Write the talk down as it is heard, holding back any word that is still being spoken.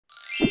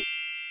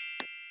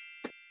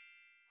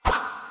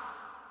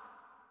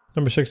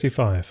Number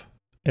 65.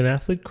 An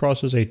athlete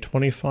crosses a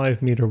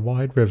 25-meter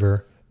wide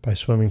river by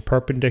swimming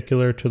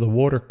perpendicular to the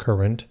water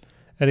current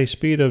at a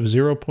speed of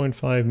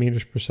 0.5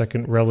 meters per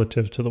second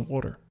relative to the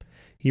water.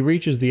 He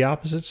reaches the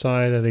opposite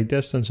side at a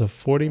distance of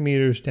 40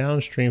 meters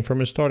downstream from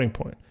his starting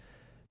point.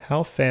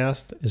 How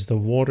fast is the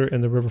water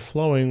in the river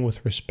flowing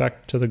with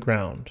respect to the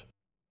ground?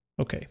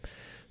 Okay,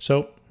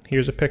 so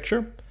here's a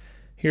picture.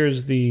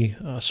 Here's the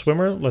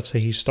swimmer. Let's say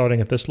he's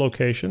starting at this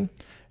location,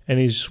 and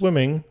he's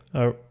swimming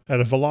at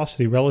a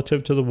velocity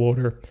relative to the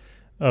water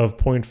of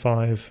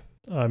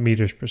 0.5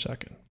 meters per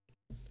second.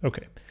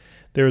 Okay,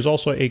 there is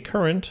also a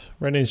current,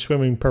 right, and he's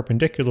swimming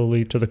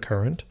perpendicularly to the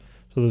current.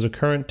 So there's a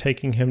current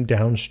taking him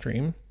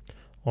downstream,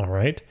 all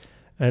right,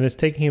 and it's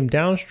taking him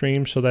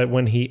downstream so that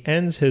when he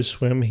ends his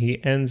swim,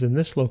 he ends in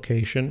this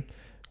location,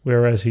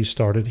 whereas he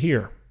started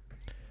here.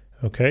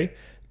 Okay,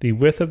 the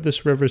width of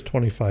this river is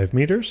 25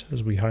 meters,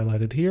 as we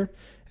highlighted here,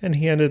 and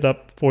he ended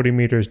up 40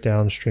 meters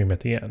downstream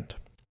at the end.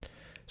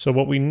 So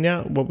what we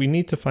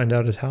need to find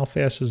out is how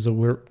fast is the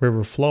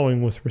river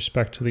flowing with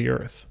respect to the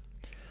earth.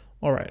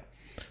 All right,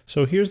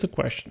 so here's the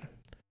question.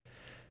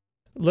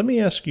 Let me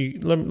ask you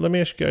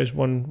guys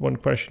one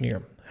question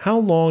here. How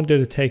long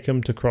did it take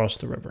him to cross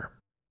the river?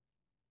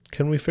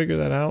 Can we figure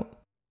that out?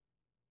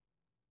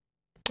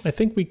 I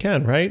think we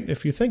can, right?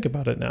 If you think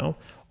about it now,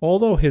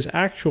 although his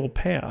actual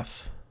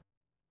path,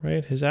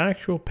 right, his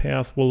actual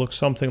path will look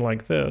something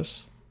like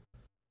this.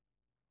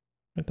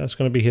 Right, that's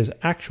going to be his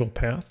actual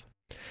path.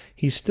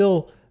 He's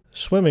still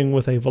swimming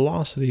with a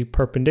velocity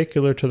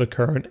perpendicular to the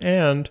current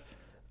and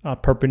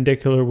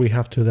perpendicular, we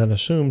have to then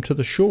assume, to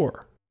the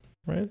shore.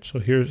 Right? So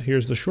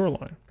here's the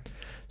shoreline.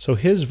 So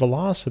his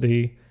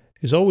velocity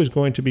is always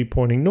going to be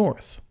pointing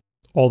north,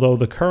 although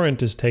the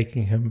current is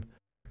taking him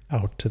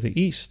out to the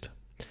east.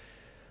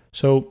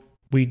 So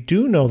we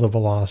do know the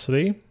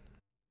velocity,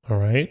 all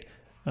right,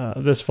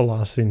 this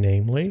velocity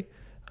namely,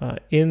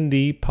 in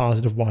the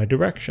positive y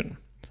direction.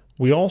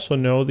 We also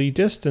know the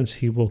distance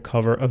he will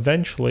cover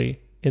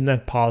eventually in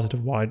that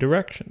positive y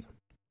direction.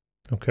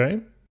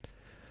 Okay?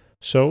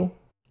 So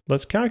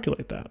let's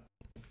calculate that.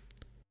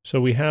 So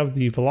we have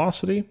the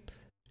velocity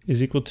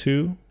is equal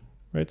to,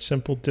 right,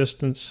 simple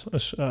distance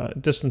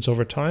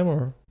over time,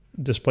 or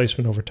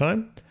displacement over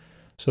time.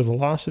 So the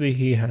velocity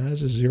he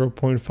has is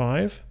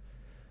 0.5,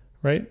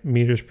 right,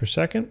 meters per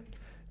second.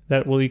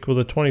 That will equal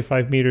the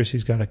 25 meters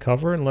he's got to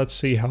cover, and let's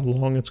see how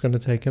long it's going to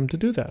take him to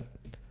do that.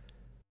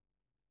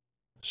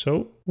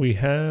 So we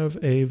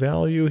have a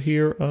value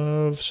here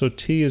of, so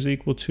t is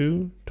equal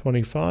to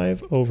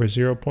 25 over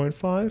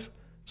 0.5.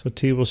 So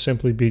t will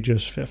simply be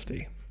just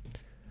 50.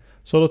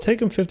 So it'll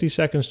take him 50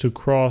 seconds to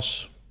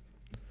cross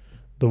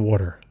the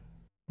water,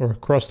 or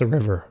cross the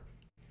river.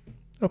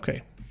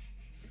 Okay,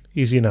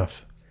 easy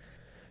enough.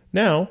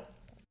 Now,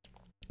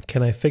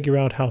 can I figure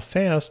out how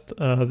fast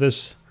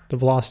the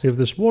velocity of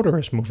this water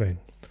is moving?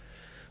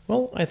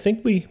 Well, I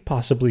think we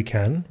possibly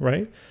can,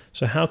 right?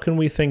 So how can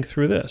we think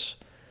through this?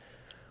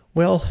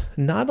 Well,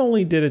 not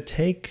only did it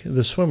take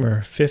the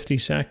swimmer 50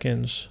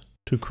 seconds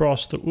to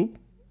cross the,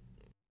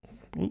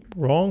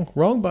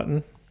 wrong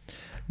button.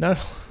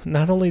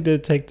 Not only did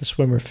it take the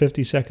swimmer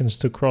 50 seconds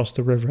to cross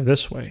the river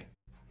this way,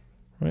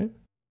 right?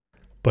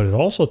 But it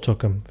also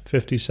took him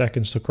 50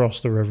 seconds to cross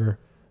the river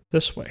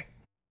this way,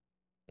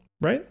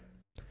 right?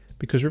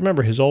 Because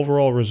remember, his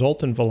overall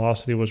resultant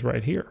velocity was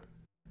right here,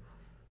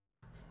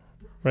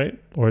 right?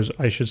 Or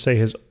I should say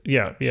his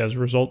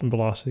resultant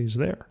velocity is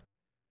there,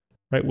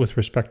 right, with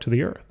respect to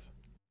the Earth.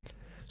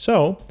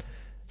 So,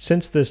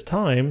 since this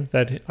time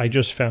that I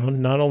just found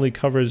not only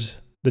covers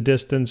the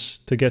distance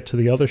to get to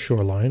the other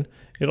shoreline,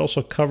 it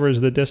also covers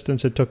the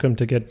distance it took him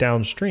to get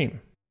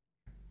downstream.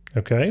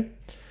 Okay?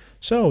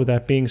 So,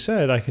 that being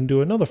said, I can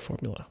do another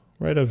formula,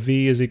 right? A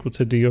v is equal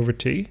to d over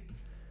t,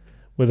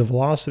 where the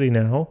velocity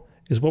now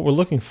is what we're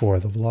looking for,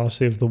 the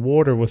velocity of the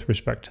water with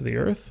respect to the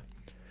Earth.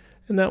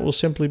 And that will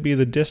simply be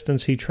the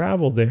distance he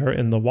traveled there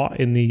in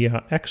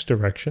the x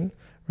direction,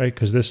 right?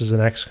 Because this is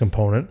an x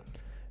component,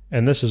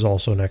 and this is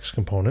also an x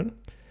component.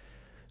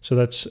 So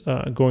that's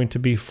going to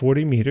be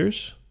 40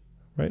 meters,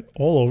 right,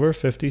 all over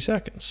 50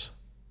 seconds.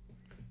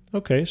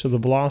 Okay, so the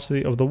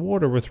velocity of the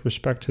water with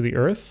respect to the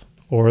Earth,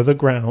 or the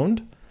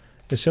ground,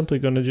 is simply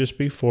going to just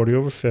be 40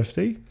 over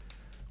 50,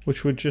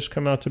 which would just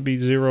come out to be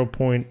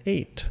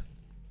 0.8.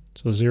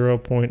 So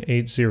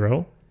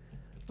 0.80,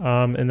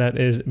 and that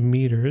is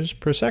meters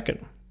per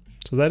second.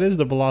 So that is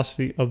the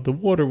velocity of the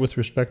water with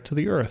respect to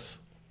the Earth,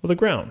 or the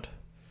ground.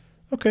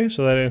 Okay,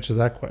 so that answers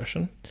that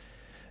question.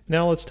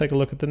 Now let's take a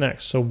look at the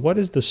next. So what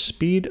is the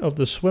speed of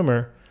the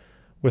swimmer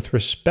with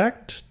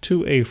respect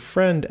to a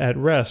friend at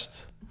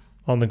rest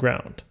on the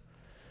ground?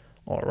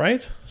 All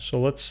right, so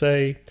let's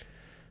say,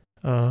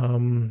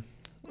 where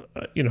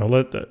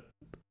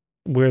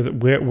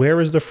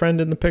is the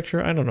friend in the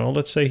picture? I don't know.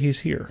 Let's say he's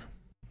here,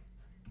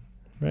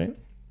 right?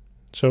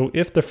 So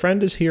if the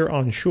friend is here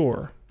on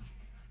shore,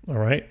 all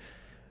right,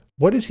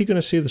 what is he going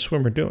to see the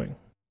swimmer doing?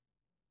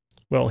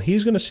 Well,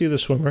 he's going to see the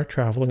swimmer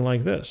traveling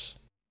like this,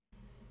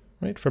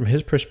 right? From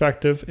his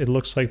perspective, it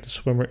looks like the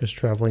swimmer is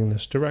traveling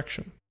this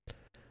direction.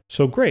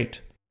 So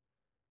great.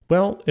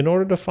 Well, in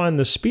order to find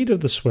the speed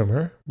of the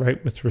swimmer,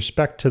 right, with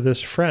respect to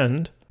this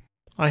friend,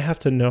 I have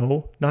to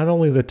know not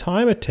only the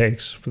time it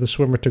takes for the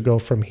swimmer to go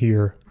from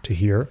here to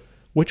here,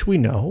 which we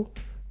know,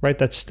 right,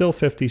 that's still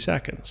 50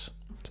 seconds.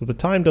 So the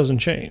time doesn't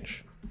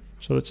change.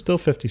 So it's still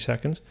 50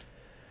 seconds.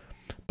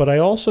 But I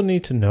also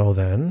need to know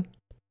then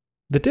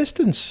the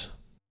distance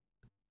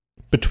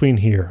between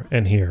here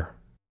and here,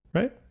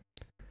 right?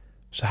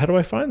 So how do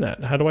I find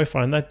that? How do I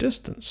find that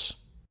distance?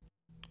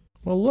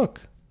 Well,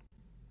 look,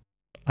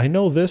 I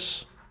know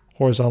this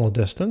horizontal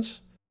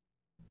distance.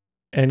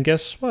 And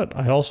guess what?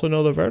 I also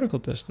know the vertical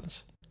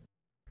distance,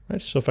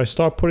 right? So if I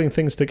start putting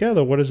things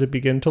together, what does it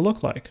begin to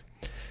look like?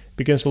 It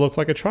begins to look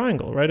like a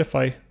triangle, right? If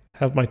I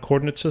have my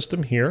coordinate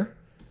system here,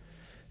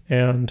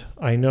 and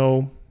I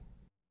know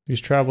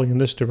he's traveling in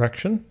this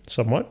direction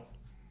somewhat,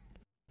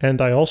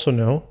 and I also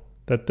know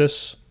that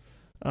this,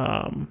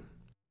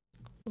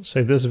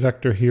 say this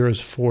vector here is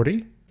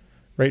 40,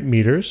 right,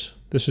 meters.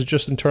 This is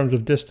just in terms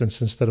of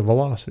distance instead of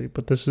velocity,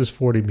 but this is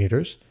 40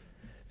 meters.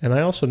 And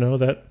I also know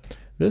that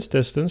this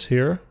distance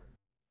here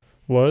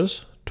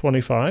was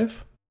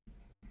 25.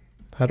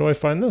 How do I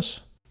find this?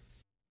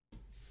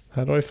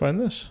 How do I find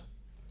this?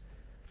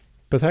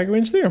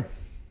 Pythagorean's theorem,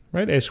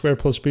 right? A squared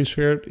plus b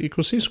squared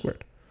equals c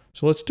squared.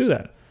 So let's do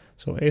that.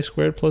 So a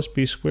squared plus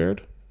b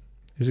squared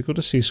is equal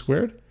to c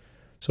squared.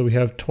 So we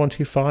have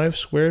 25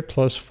 squared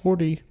plus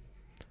 40.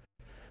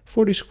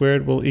 40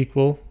 squared will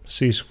equal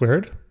c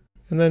squared.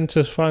 And then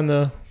to find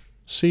the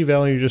c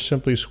value, just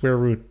simply square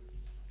root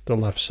the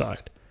left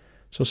side.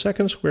 So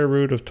second square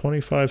root of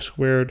 25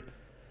 squared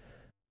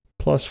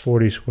plus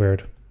 40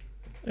 squared.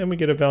 And we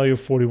get a value of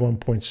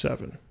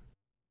 41.7.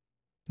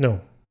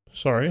 No,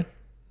 sorry.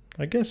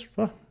 I guess,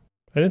 well,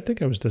 I didn't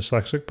think I was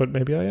dyslexic, but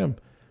maybe I am.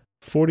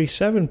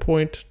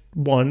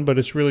 47.1, but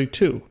it's really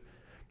 2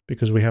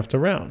 because we have to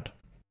round.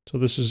 So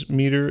this is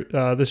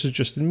this is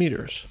just in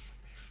meters.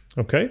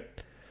 Okay?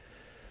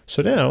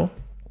 So now,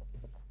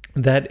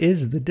 that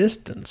is the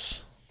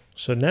distance.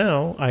 So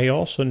now I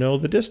also know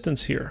the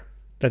distance here,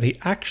 that he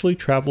actually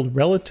traveled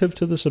relative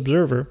to this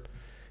observer.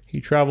 He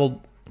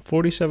traveled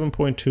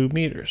 47.2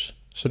 meters.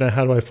 So now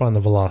how do I find the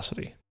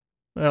velocity?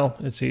 Well,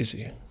 it's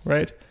easy,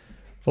 right?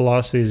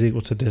 Velocity is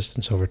equal to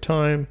distance over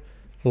time.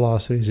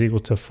 Velocity is equal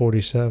to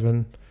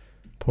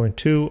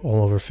 47.2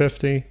 all over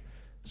 50.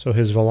 So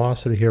his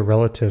velocity here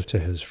relative to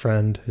his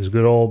friend, his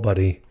good old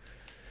buddy,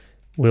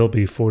 will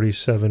be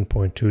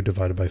 47.2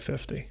 divided by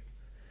 50,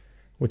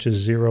 which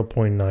is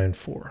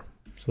 0.94.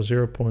 So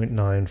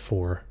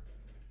 0.94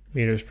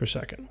 meters per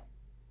second.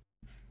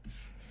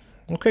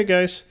 Okay,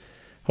 guys.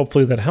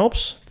 Hopefully that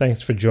helps.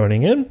 Thanks for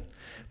joining in.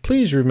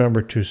 Please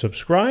remember to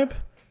subscribe.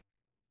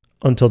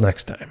 Until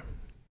next time.